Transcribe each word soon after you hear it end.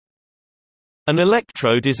An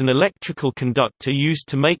electrode is an electrical conductor used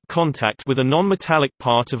to make contact with a nonmetallic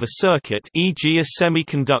part of a circuit, e.g. a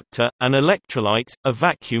semiconductor, an electrolyte, a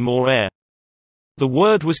vacuum or air. The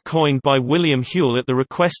word was coined by William Whewell at the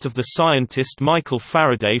request of the scientist Michael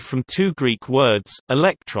Faraday from two Greek words,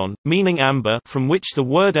 electron, meaning amber, from which the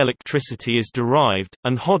word electricity is derived,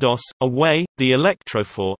 and hodos, a way. The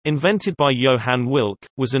electrophore, invented by Johann Wilcke,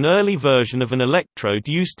 was an early version of an electrode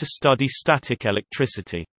used to study static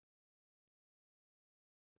electricity.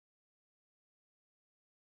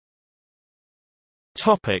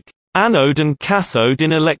 Anode and cathode in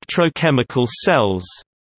electrochemical cells.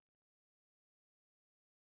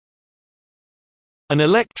 An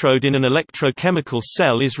electrode in an electrochemical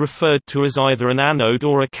cell is referred to as either an anode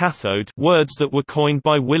or a cathode, words that were coined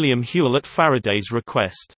by William Whewell at Faraday's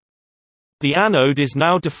request. The anode is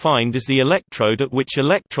now defined as the electrode at which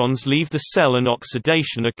electrons leave the cell and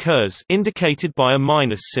oxidation occurs, indicated by a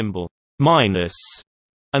minus symbol, minus,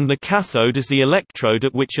 and the cathode as the electrode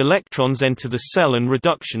at which electrons enter the cell and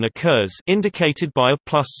reduction occurs, indicated by a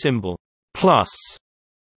plus symbol, plus.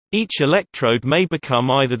 Each electrode may become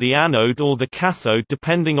either the anode or the cathode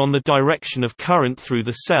depending on the direction of current through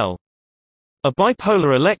the cell. A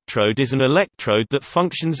bipolar electrode is an electrode that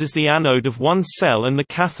functions as the anode of one cell and the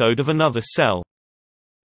cathode of another cell.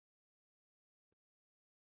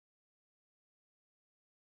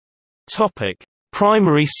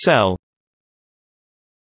 Primary cell.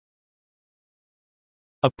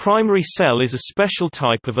 A primary cell is a special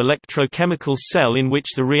type of electrochemical cell in which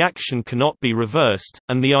the reaction cannot be reversed,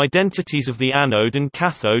 and the identities of the anode and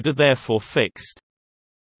cathode are therefore fixed.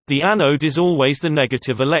 The anode is always the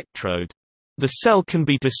negative electrode. The cell can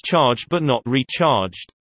be discharged but not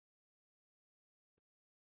recharged.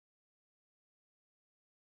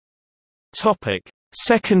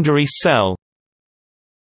 Secondary cell.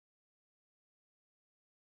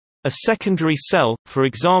 A secondary cell, for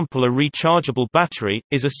example a rechargeable battery,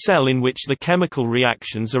 is a cell in which the chemical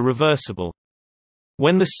reactions are reversible.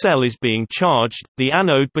 When the cell is being charged, the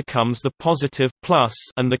anode becomes the positive plus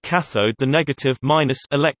and the cathode the negative minus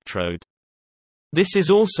electrode. This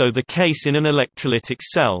is also the case in an electrolytic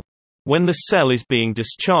cell. When the cell is being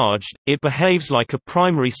discharged, it behaves like a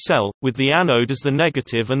primary cell, with the anode as the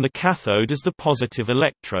negative and the cathode as the positive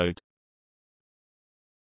electrode.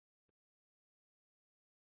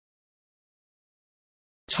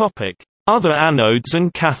 Other anodes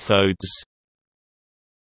and cathodes.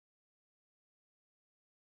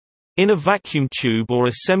 In a vacuum tube or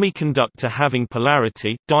a semiconductor having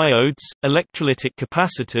polarity diodes, electrolytic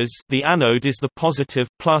capacitors, the anode is the positive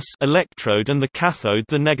plus electrode and the cathode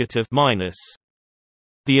the negative minus.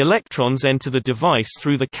 The electrons enter the device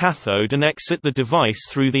through the cathode and exit the device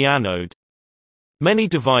through the anode. Many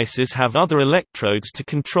devices have other electrodes to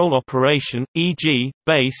control operation, e.g.,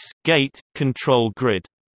 base, gate, control grid.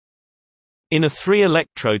 In a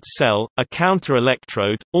three-electrode cell, a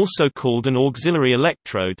counter-electrode, also called an auxiliary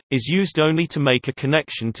electrode, is used only to make a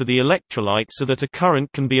connection to the electrolyte so that a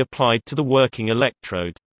current can be applied to the working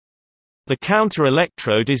electrode. The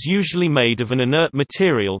counter-electrode is usually made of an inert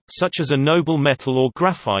material, such as a noble metal or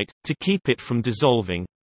graphite, to keep it from dissolving.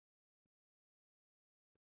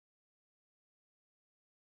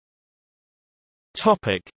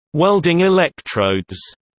 Welding electrodes.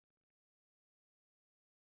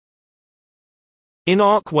 In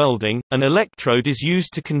arc welding, an electrode is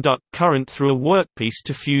used to conduct current through a workpiece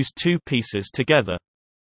to fuse two pieces together.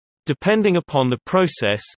 Depending upon the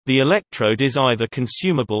process, the electrode is either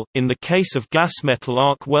consumable, in the case of gas metal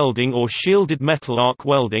arc welding or shielded metal arc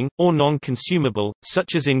welding, or non-consumable,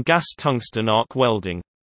 such as in gas tungsten arc welding.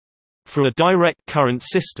 For a direct current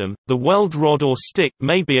system, the weld rod or stick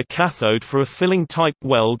may be a cathode for a filling-type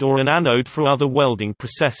weld or an anode for other welding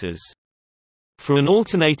processes. For an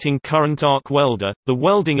alternating current arc welder, the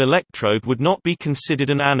welding electrode would not be considered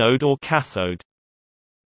an anode or cathode.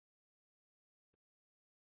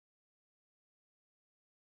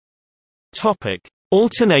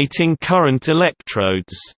 Alternating current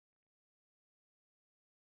electrodes.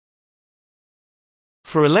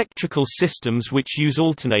 For electrical systems which use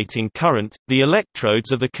alternating current, the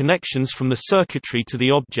electrodes are the connections from the circuitry to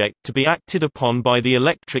the object to be acted upon by the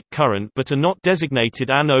electric current but are not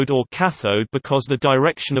designated anode or cathode because the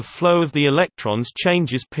direction of flow of the electrons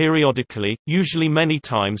changes periodically, usually many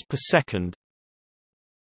times per second.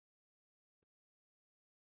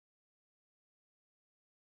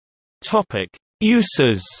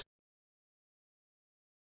 Uses.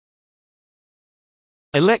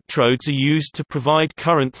 Electrodes are used to provide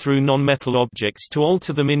current through nonmetal objects to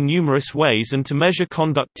alter them in numerous ways and to measure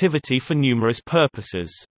conductivity for numerous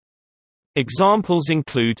purposes. Examples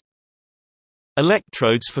include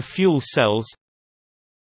Electrodes for fuel cells.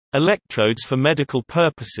 Electrodes for medical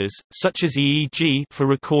purposes, such as EEG for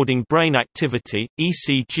recording brain activity,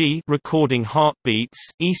 ECG recording heartbeats,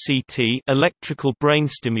 ECT electrical brain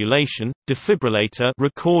stimulation, defibrillator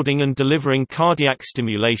recording and delivering cardiac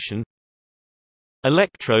stimulation.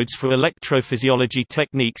 Electrodes for electrophysiology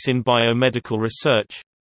techniques in biomedical research.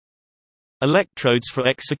 Electrodes for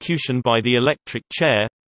execution by the electric chair.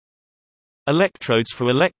 Electrodes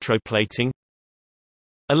for electroplating.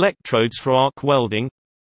 Electrodes for arc welding.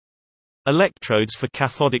 Electrodes for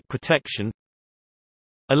cathodic protection.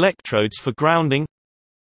 Electrodes for grounding.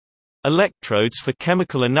 Electrodes for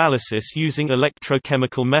chemical analysis using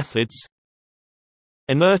electrochemical methods.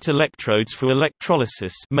 Inert electrodes for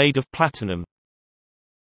electrolysis made of platinum.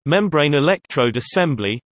 Membrane electrode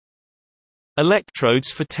assembly. Electrodes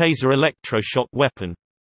for taser electroshock weapon.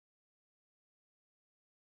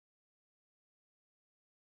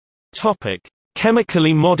 Topic: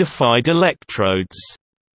 Chemically modified electrodes.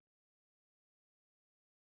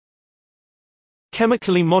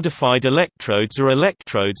 Chemically modified electrodes are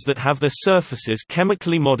electrodes that have their surfaces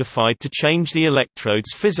chemically modified to change the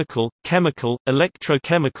electrode's physical, chemical,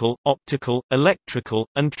 electrochemical, optical, electrical,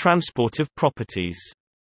 and transportive properties.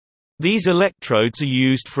 These electrodes are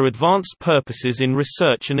used for advanced purposes in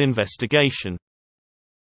research and investigation.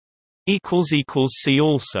 See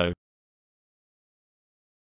also